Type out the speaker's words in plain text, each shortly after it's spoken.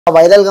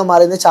Viral గా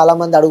మారింది. చాలా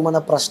మంది అడుగుమన్న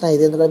ప్రశ్న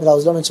ఇది, ఎందుకంటే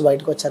హౌస్ లో నుంచి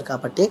బయటకు వచ్చారు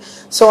కాబట్టి.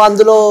 సో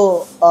అందులో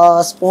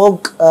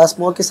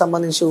స్మోక్ కి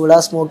సంబంధించి కూడా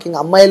స్మోకింగ్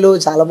అమ్మాయిలు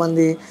చాలా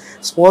మంది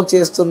స్మోక్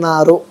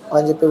చేస్తున్నారు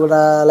అని చెప్పి కూడా,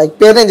 లైక్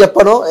పేరు నేను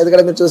చెప్పను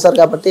ఎందుకంటే మీరు చూసారు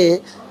కాబట్టి.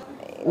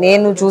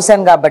 నేను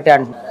చూసాను కాబట్టి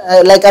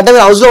లైక్ అంటే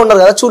మీరు హౌస్ లో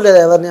ఉన్నారు కదా,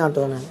 చూడలేదు ఎవరిని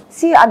అంటున్నాను.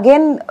 See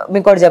again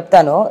మీకు ఒకటి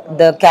చెప్తాను,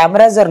 the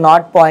cameras are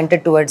not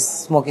pointed towards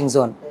smoking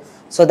zone,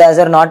 so those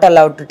are not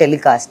allowed to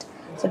telecast.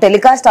 So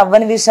telecast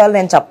అవ్వని విషయాలు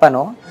నేను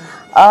చెప్పను.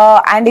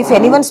 And if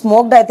anyone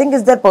smoked, I think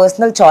it's their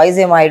personal choice.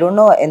 I don't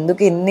know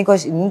ఎందుకు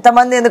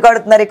ఇంతమంది ఎందుకు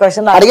అడుగుతున్నారు ఈ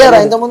క్వశ్చన్. అడిగారు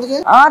ఇంత ముందుకి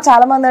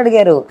చాలా మంది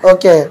అడిగారు.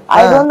 Okay,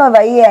 I don't know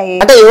why.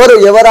 అంటే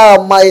ఎవరు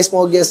అమ్మాయి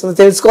స్మోక్ చేస్తుంది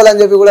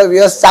తెలుసుకోవాలని చెప్పి కూడా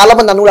వ్యూయర్స్ చాలా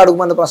మంది నన్ను కూడా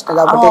అడుగుమన్న ప్రశ్న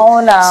కాబట్టి.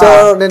 సో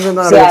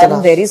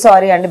నేను వెరీ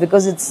సారీ అండి,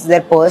 బికాస్ ఇట్స్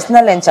దేర్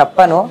పర్సనల్, నేను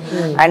చెప్పను.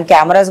 అండ్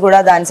కెమెరాస్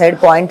కూడా దాని సైడ్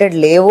పాయింటెడ్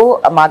లేవు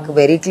మాకు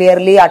వెరీ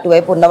క్లియర్లీ.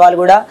 అటువైపు ఉన్న వాళ్ళు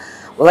కూడా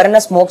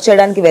ఎవరైనా స్మోక్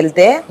చేయడానికి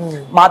వెళ్తే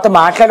మాతో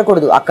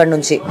మాట్లాడకూడదు అక్కడ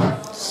నుంచి.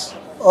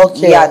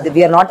 Okay. Yeah,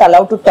 we are not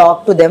allowed to talk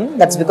to them.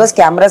 That's because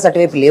cameras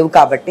అటువైపు లేవు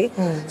కాబట్టి.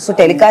 సో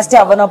టెలికాస్ట్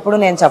అవ్వనప్పుడు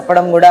నేను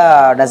చెప్పడం కూడా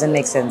డజంట్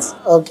మేక్ సెన్స్.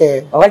 ఓకే,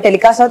 ఒకవేళ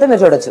టెలికాస్ట్ అయితే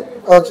మీరు చూడొచ్చు.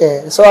 ఓకే,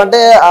 సో అంటే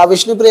ఆ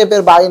విష్ణుప్రియ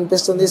పేరు బాగా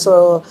వినిపిస్తుంది. సో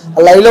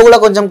లైవ్ లో కూడా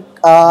కొంచెం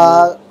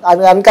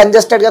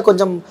అన్కంజెస్టెడ్ గా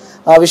కొంచెం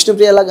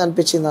విష్ణుప్రియ లాగా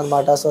అనిపించింది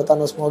అనమాట. సో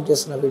తను స్మోక్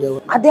చేస్తున్న వీడియో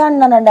అదే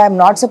అన్నానండి.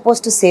 I'm not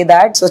suppose to say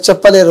that. So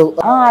చెప్పలేరు.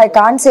 ఐ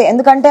కాంట్ సే,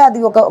 ఎందుకంటే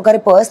అది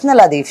ఒకరి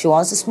పర్సనల్. అది if she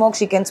wants to smoke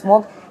she can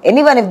smoke.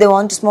 Anyone if they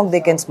want to smoke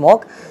they can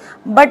smoke.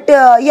 But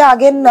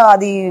again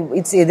అది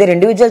it's there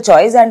individual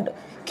choice. And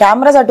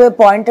cameras అటువైపు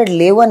pointed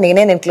లేవు అని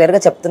నేను క్లియర్ గా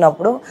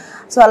చెప్తున్నప్పుడు,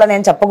 సో అలా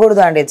నేను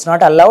చెప్పకూడదు అండి. It's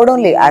not allowed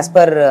only as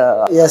per.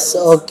 Yes,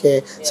 okay.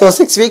 So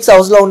 6 weeks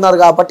house లో ఉన్నారు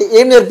కాబట్టి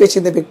ఏం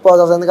నేర్పించింది బిగ్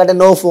బాస్ హౌస్? ఎందుకంటే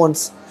no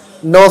phones,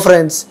 no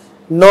friends,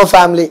 no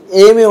family,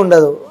 ఏమీ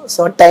ఉండదు.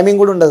 సో టైమింగ్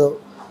కూడా ఉండదు.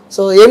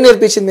 సో ఏం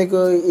నేర్పించింది మీకు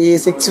ఈ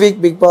 6 week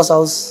big boss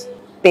house?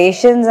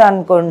 Patience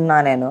అనుకుంటున్నా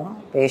నేను.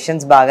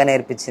 పేషెన్స్ బాగా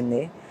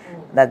నేర్పించింది.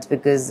 దట్స్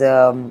బికాజ్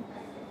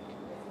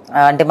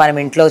అంటే మనం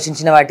ఇంట్లో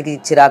చిన్న వాటికి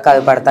చిరాకు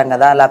అవి పడతాం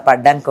కదా, అలా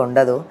పడ్డానికి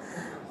ఉండదు.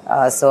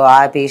 సో ఆ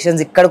పేషెన్స్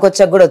ఇక్కడికి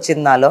వచ్చాక కూడా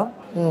వచ్చింది నాలో.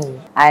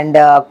 అండ్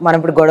మనం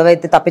ఇప్పుడు గొడవ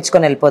అయితే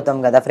తప్పించుకొని వెళ్ళిపోతాం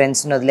కదా,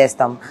 ఫ్రెండ్స్ని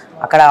వదిలేస్తాం.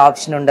 అక్కడ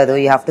ఆప్షన్ ఉండదు,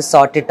 you have to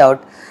sort it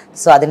out.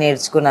 So అది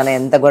నేర్చుకున్నాను.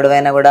 ఎంత గొడవ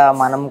అయినా కూడా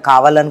మనం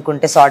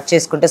కావాలనుకుంటే సార్ట్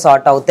చేసుకుంటే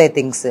సార్ట్ అవుతాయి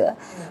థింగ్స్.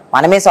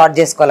 మనమే సార్ట్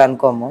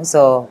చేసుకోవాలనుకోము.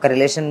 సో ఒక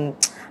రిలేషన్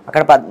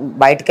అక్కడ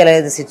బయటకు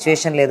వెళ్ళేది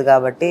సిచ్యువేషన్ లేదు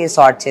కాబట్టి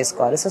సార్ట్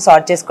చేసుకోవాలి. సో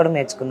సార్ట్ చేసుకోవడం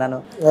నేర్చుకున్నాను.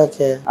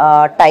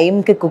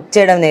 టైంకి కుక్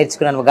చేయడం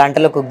నేర్చుకున్నాను,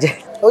 గంటలో కుక్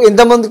చేయడం.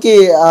 ఇంతమందికి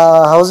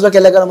హౌస్ లోకి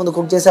వెళ్ళగల ముందు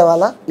కుక్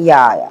చేసేవాళ్ళ? యా,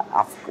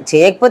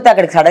 చేయకపోతే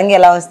అక్కడికి సడన్ గా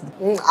ఎలా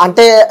వస్తుంది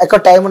అంటే ఎక్కువ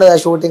టైం ఉండదు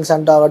షూటింగ్స్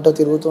అంటే అటు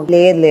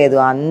తిరుగుతుంది? లేదు,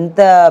 అంత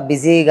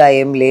బిజీగా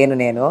ఏం లేను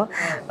నేను.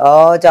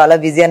 చాలా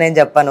బిజీ అని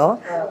చెప్పాను.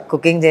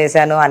 కుకింగ్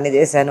చేశాను, అన్ని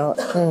చేశాను.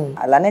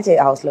 అలానే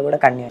హౌస్ లో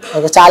కూడా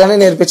కంటిన్యూ. చాలానే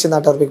నేర్పించింది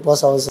అంటారు బిగ్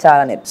బాస్ హౌస్.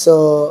 చాలా నేర్పి. సో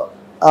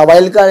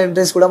వైల్డ్ కార్డ్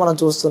ఎంట్రీస్ కూడా మనం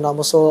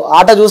చూస్తున్నాము. సో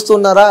ఆట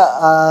చూస్తున్నారా?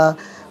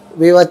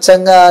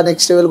 వివచ్చంగా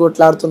నెక్స్ట్ లెవెల్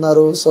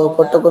కొట్లాడుతున్నారు. సో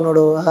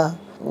కొట్టుకున్నాడు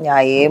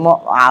ఏమో,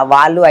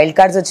 వాళ్ళు వైల్డ్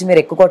కార్డ్స్ వచ్చి మీరు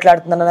ఎక్కువ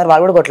కొట్లాడుతున్నారు,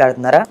 వాళ్ళు కూడా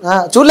కొట్లాడుతున్నారా?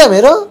 చూడలే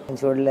మీరు?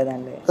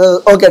 చూడలేదండి.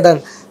 Okay,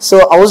 done. సో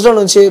హౌస్ లో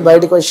నుంచి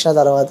బయటకు వచ్చిన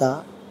తర్వాత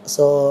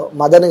సో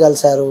మదర్ని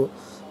కలిశారు.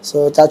 సో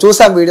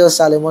చూసాం వీడియోస్,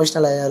 చాలా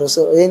ఎమోషనల్ అయ్యారు.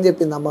 సో ఏం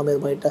చెప్పింది అమ్మ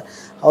మీరు బయట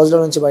హౌస్ లో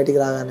నుంచి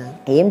బయటికి రాగానే?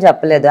 ఏం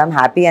చెప్పలేదు, ఐఎమ్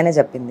హ్యాపీ అనే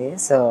చెప్పింది.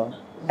 సో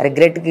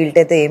రిగ్రెట్ గిల్ట్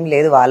అయితే ఏం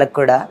లేదు వాళ్ళకి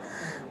కూడా.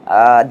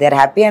 They are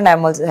happy and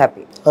I'm also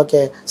happy. Okay,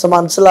 so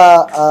మనసులో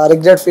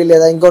రిగ్రెట్ ఫీల్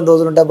లేదా? ఇంకొన్ని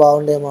రోజులు ఉంటే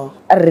బాగుండేమో?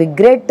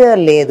 రిగ్రెట్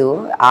లేదు,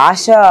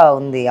 ఆశ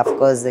ఉంది. అఫ్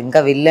కోర్స్ ఇంకా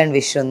విల్ అండ్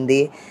విష్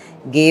ఉంది,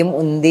 గేమ్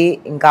ఉంది,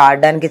 ఇంకా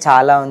ఆడడానికి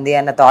చాలా ఉంది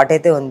అన్న థాట్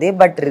అయితే ఉంది.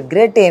 బట్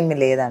రిగ్రెట్ ఏమి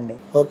లేదండి.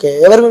 ఓకే,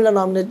 ఎవరి మీద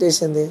నామినేట్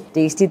చేసింది?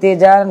 Tasty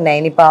Teja,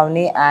 Naini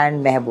Pavani and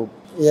Mehboob.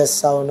 Yes,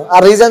 అవును. ఆ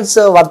రీజన్స్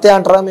వర్తే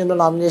అంటారా మీరు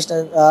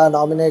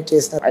నామినేట్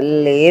చేసిన?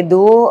 లేదు,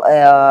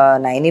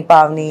 నైని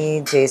పావని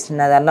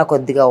చేసినదన్నా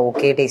కొద్దిగా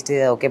okay, tasty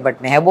okay, but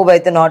Mehboob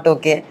అయితే నాట్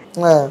ఓకే.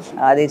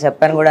 అది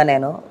చెప్పాను కూడా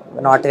నేను,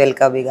 నాట్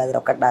వెల్కమ్. ఇక అది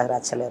ఒక్కటి నాకు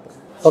నచ్చలేదు.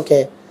 ఓకే,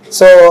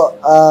 సో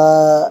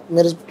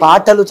మీరు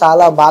పాటలు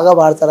చాలా బాగా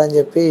పాడతారని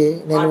చెప్పి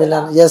నేను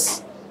విన్నాను. ఎస్,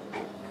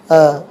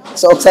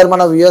 సో ఒకసారి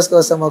మన వ్యూవర్స్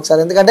కోసం ఒకసారి,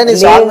 ఎందుకంటే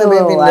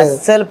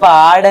అసలు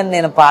పాడను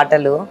నేను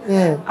పాటలు.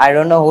 I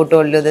don't know who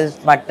told you this,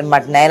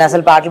 but నేను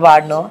అసలు పాటలు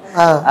పాడను.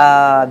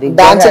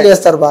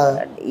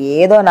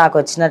 ఏదో నాకు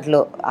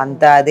వచ్చినట్లు,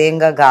 అంత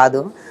అదేంగా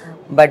కాదు.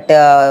 బట్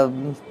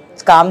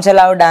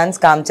కామ్చలావ్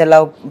డాన్స్,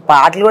 కామ్చలావ్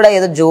పాటలు కూడా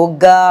ఏదో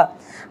జోక్గా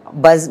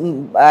బజ్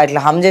అట్లా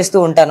హమ్ చేస్తూ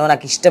ఉంటాను,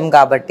 నాకు ఇష్టం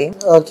కాబట్టి.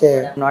 ఓకే,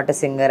 నాట్ ఎ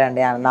సింగర్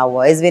అండి. నా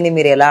వాయిస్ విని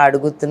మీరు ఎలా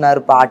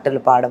అడుగుతున్నారు పాటలు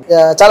పాడడం?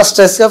 చాలా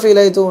స్ట్రెస్ గా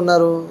ఫీల్ అవుతూ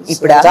ఉన్నారు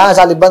ఇప్పుడు,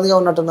 చాలా ఇబ్బందిగా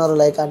ఉన్నట్టున్నారు.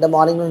 లైక్ అంటే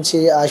మార్నింగ్ నుంచి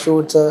ఆ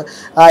షూట్స్,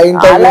 ఆ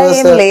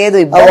ఇంటర్వ్యూస్. లేదు,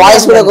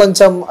 వాయిస్ కూడా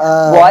కొంచెం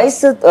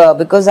వాయిస్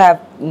బికాజ్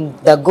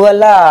దగ్గు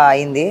వల్ల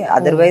అయింది.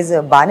 అదర్వైజ్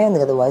బానే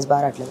ఉంది కదా, వాయిస్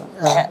బాగా రావట్లేదు.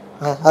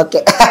 Okay,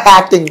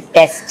 acting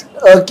test.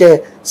 Okay,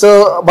 so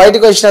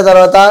బయటకు వచ్చిన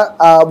తర్వాత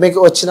మీకు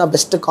వచ్చిన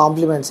బెస్ట్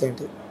కాంప్లిమెంట్స్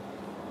ఏంటి?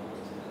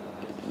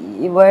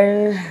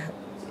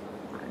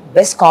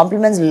 Best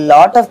compliments,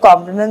 lot of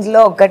compliments లో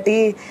ఒకటి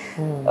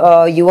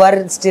you are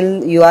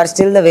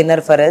still the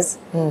winner for us.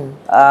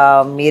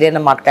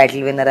 మీరేనా మాకు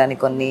టైటిల్ విన్నర్ అని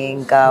కొన్ని,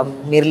 ఇంకా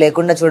మీరు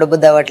లేకుండా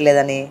చూడబుద్ది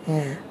అవ్వట్లేదని,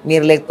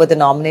 మీరు లేకపోతే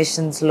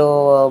నామినేషన్స్ లో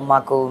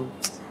మాకు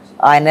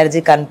ఆ ఎనర్జీ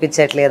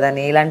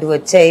కనిపించట్లేదని ఇలాంటివి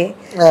వచ్చాయి.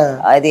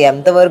 అది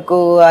ఎంతవరకు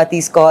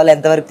తీసుకోవాలి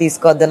ఎంతవరకు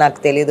తీసుకోవద్దో నాకు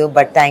తెలీదు,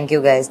 but thank you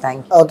guys,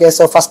 thank you. Okay,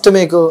 so first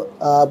మీకు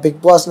బిగ్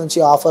బాస్ నుంచి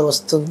ఆఫర్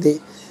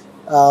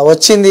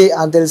వచ్చింది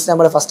అని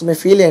తెలిసినప్పుడు ఫస్ట్ మీ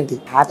ఫీల్ ఏంటి?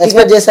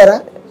 ఎక్స్పెక్ట్ చేశారా?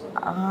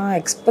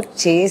 ఎక్స్పెక్ట్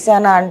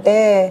చేశానా అంటే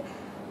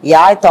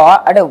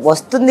అంటే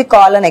వస్తుంది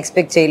కాల్ అని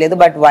ఎక్స్పెక్ట్ చేయలేదు,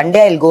 but one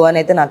day I go అని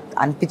అయితే నాకు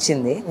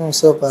అనిపించింది.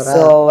 Super.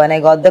 So when I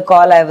got the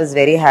call I was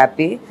very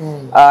happy.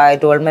 I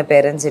told my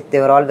parents if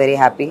they were all very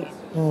happy.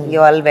 You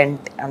all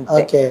went.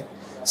 Okay,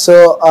 so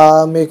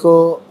మీకు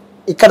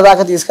ఇక్కడ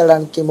దాకా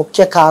తీసుకెళ్ళడానికి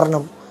ముఖ్య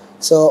కారణం,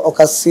 సో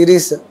ఒక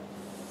సిరీస్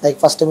లైక్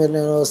ఫస్ట్ మీరు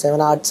నేను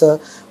 7 ఆర్ట్స్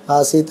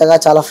సీతగా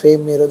చాలా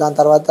ఫేమ్ మీరు, దాని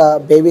తర్వాత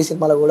బేబీ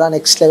సినిమాలో కూడా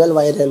నెక్స్ట్ లెవెల్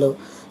వైరల్.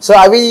 సో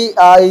అవి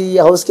ఈ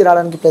హౌస్కి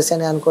రావడానికి ప్లస్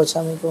అని అనుకోవచ్చా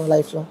మీకు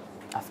లైఫ్లో?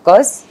 Of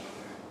course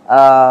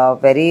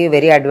very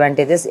very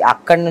advantages.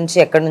 ఎక్కడి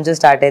నుంచో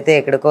స్టార్ట్ అయితే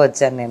ఎక్కడికో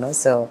వచ్చాను నేను.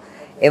 So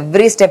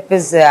every step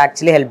is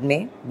actually help me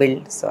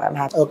build. So I'm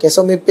happy. Okay,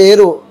 so మీ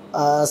పేరు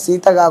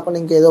సీత కాకుండా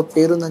ఇంకేదో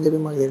పేరు ఉందని చెప్పి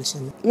మాకు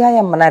తెలిసింది.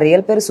 నా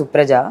రియల్ పేరు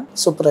సుప్రజ.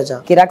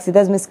 కిరాక్ సీత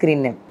మీ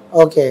స్క్రీన్ నేమ్.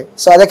 ఓకే,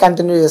 సో అదే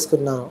కంటిన్యూ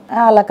చేసుకున్నారు?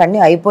 అలా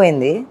కంటిన్యూ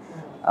అయిపోయింది.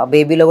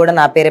 బేబీలో కూడా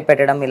నా పేరే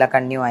పెట్టడం ఇలా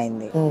కంటిన్యూ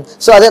అయింది.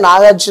 సో అదే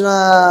నాగార్జున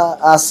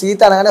సీత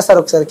అనగానే సార్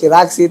ఒకసారి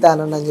కిరాక్ సీత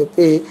అనండి అని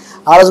చెప్పి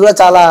ఆ రోజు కూడా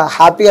చాలా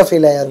హ్యాపీగా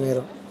ఫీల్ అయ్యారు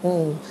మీరు.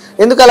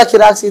 ఎందుకు అలా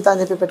కిరాక్ సీత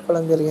అని చెప్పి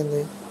పెట్టుకోవడం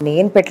జరిగింది?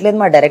 నేను పెట్టలేదు,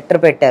 మా డైరెక్టర్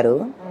పెట్టారు,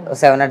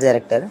 7 arts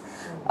director.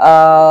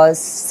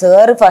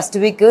 Sir first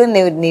week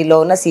నీలో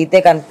ఉన్న సీతే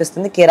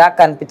కనిపిస్తుంది, కిరాక్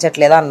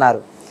కనిపించట్లేదా అన్నారు.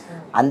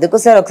 అందుకు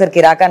సార్ ఒకసారి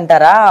కిరాక్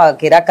అంటారా,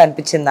 కిరాక్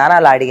కనిపించిందా అని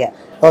అలా అడిగా.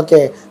 ఓకే,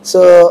 సో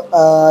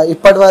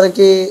ఇప్పటి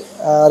వరకు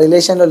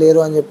రిలేషన్లో లేరు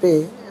అని చెప్పి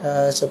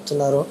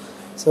చెప్తున్నారు.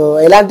 సో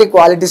ఎలాంటి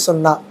క్వాలిటీస్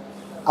ఉన్న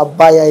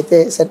అబ్బాయి అయితే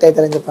సెట్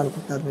అవుతారని చెప్పి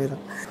అనుకుంటున్నారు మీరు?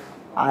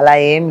 అలా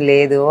ఏం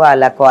లేదు,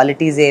 అలా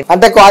క్వాలిటీస్ ఏం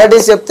అంటే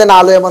క్వాలిటీస్ చెప్తే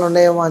నాలో ఏమైనా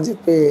ఉన్నాయేమో అని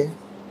చెప్పి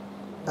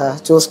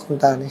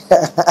చూసుకుంటా అని.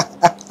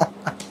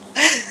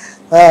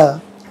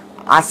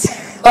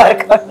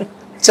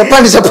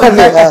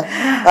 చెప్పండి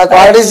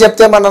క్వాలిటీస్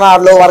చెప్తే మన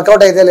నాలో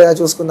వర్కౌట్ అయితే లేదా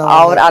చూసుకుందాం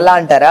అలా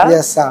అంటారా?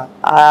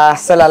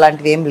 అసలు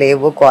అలాంటివి ఏం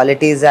లేవు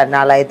క్వాలిటీస్ అని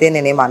అలా అయితే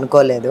నేనేం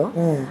అనుకోలేదు.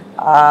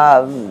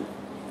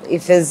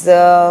 ఇఫ్ ఇస్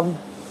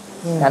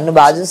నన్ను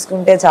బాగా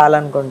చూసుకుంటే చాలా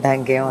అనుకుంటా,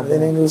 ఇంకేం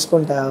నేను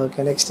చూసుకుంటా. ఓకే,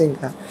 నెక్స్ట్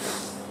ఇంకా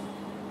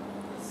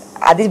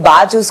అది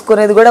బాగా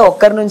చూసుకునేది కూడా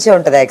ఒక్కరి నుంచే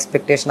ఉంటది,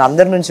 ఎక్స్పెక్టేషన్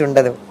అందరి నుంచి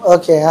ఉండదు.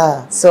 ఓకే,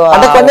 సో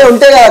అంటే కొన్ని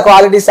ఉంటాయి కదా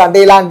క్వాలిటీస్, అంటే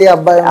ఇలాంటి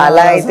అబ్బాయి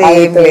అలా అయితే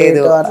ఏం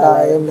లేదు.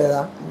 ఏం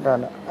లేదా?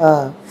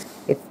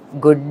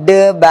 గుడ్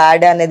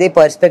బ్యాడ్ అనేది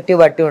పర్స్పెక్టివ్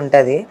బట్టి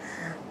ఉంటది,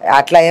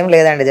 అట్లా ఏం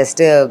లేదండి.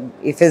 Just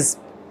if is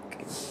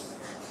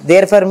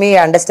there for me,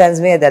 understands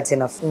me, that's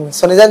enough.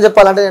 So నిజం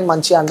చెప్పాలంటే నేను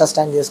మంచిగా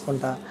అండర్స్టాండ్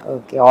చేసుకుంటా.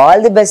 Okay,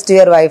 all the best to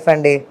your wife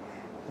అండి.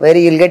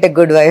 Very you'll get a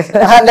good wife.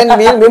 నేను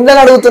మిమ్మల్ని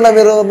అడుగుతున్నా,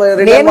 మీరు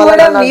నేను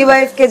కూడా మీ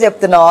వైఫ్ కే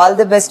చెప్తున్నా all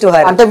the best to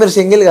her. అంటే మీరు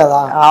సింగిల్ కదా?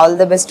 All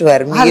the best to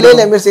her.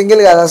 మీరు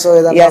సింగిల్ కదా? So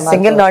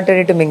single, not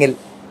ready to mingle.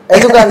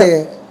 ఎందుకండి?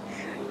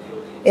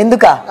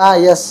 ఎందుకా?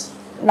 ఎస్,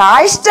 నా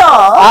ఇష్టం.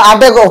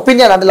 అంటే ఒక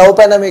ఒపీనియన్, అంటే లవ్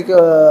పైన మీకు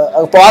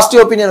పాజిటివ్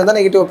ఒపీనియన్ ఉందా,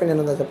 నెగిటివ్ ఒపీనియన్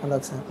ఉందా చెప్పండి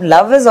ఒకసారి.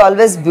 Love is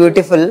always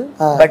beautiful,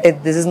 but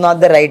this is not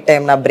the right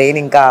time. నా బ్రెయిన్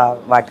ఇంకా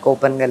వాటికి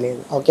ఓపెన్ గా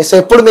లేదు. ఓకే, సో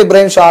ఎప్పుడు మీ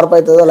బ్రెయిన్ షార్ప్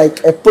అవుతుందో, లైక్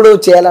ఎప్పుడు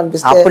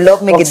చేయాలనిపిస్తే అప్పుడు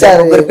మీకు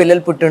 2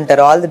 పిల్లలు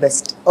పుట్టుంటారు. All the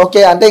best.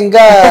 ఓకే, అంటే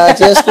ఇంకా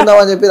చేసుకుందాం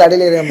అని చెప్పి రెడీ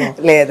లేదేమో?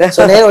 లేదు.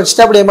 సో నేను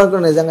వచ్చేటప్పుడు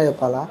ఏమనుకున్నా నిజంగా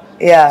చెప్పాలా?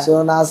 సో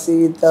నా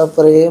సీత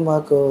ప్రేమ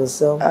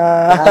కోసం,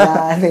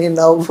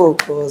 నవ్వు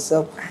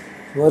కోసం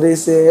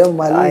మురిసే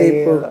మళ్ళీ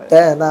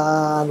పుట్టనా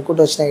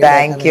అనుకుంటూ వచ్చినాయి.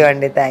 థ్యాంక్ యూ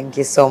అండి, thank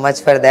you so much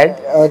for that.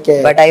 Okay,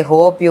 but I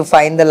hope you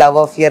find the love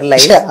of your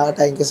life.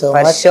 Thank you so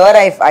much. For sure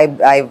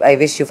I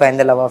wish you find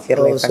the love of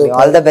your life.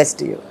 All the best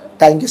to you.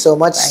 Thank you so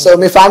much. So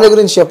me family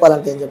గురించి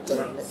చెప్పాలంటే ఏం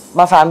చెప్తారండి?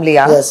 మా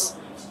ఫ్యామిలీయా? yes,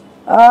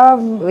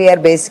 we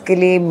are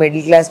basically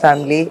middle class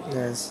family.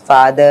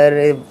 Father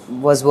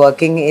was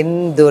working in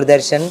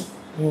Doordarshan.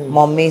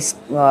 Mommy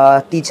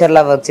teacher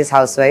la work chesi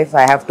housewife.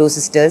 I have 2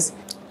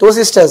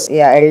 sisters.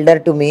 Yeah, elder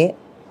to me.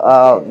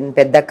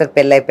 పెద్ద అక్కకి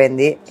పెళ్ళి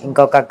అయిపోయింది,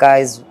 ఇంకొక అక్క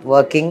is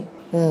working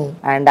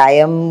and I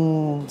am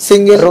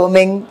single,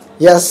 roaming,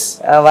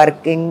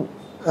 working,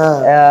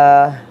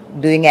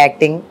 doing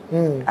acting,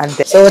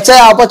 అంతే. So వచ్చే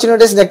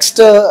opportunities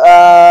next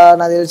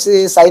నాకు తెలిసి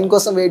సైన్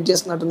కోసం వెయిట్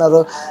చేస్తున్నట్టున్నారు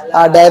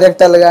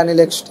డైరెక్టర్లు కానీ,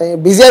 నెక్స్ట్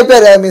బిజీ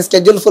అయిపోయారు, మీ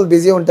స్కెడ్యూల్ ఫుల్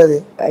బిజీ ఉంటుంది.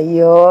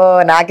 అయ్యో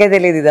నాకే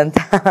తెలియదు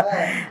ఇదంతా.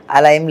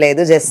 అలా ఏం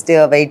లేదు, జస్ట్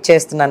వెయిట్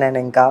చేస్తున్నాను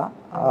నేను. ఇంకా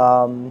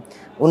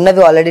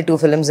ఉన్నవి ఆల్రెడీ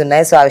 2 ఫిల్మ్స్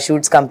ఉన్నాయి, సో ఆ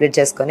షూట్స్ కంప్లీట్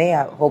చేసుకొని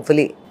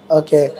హోప్ఫుల్లీ. ఓకే,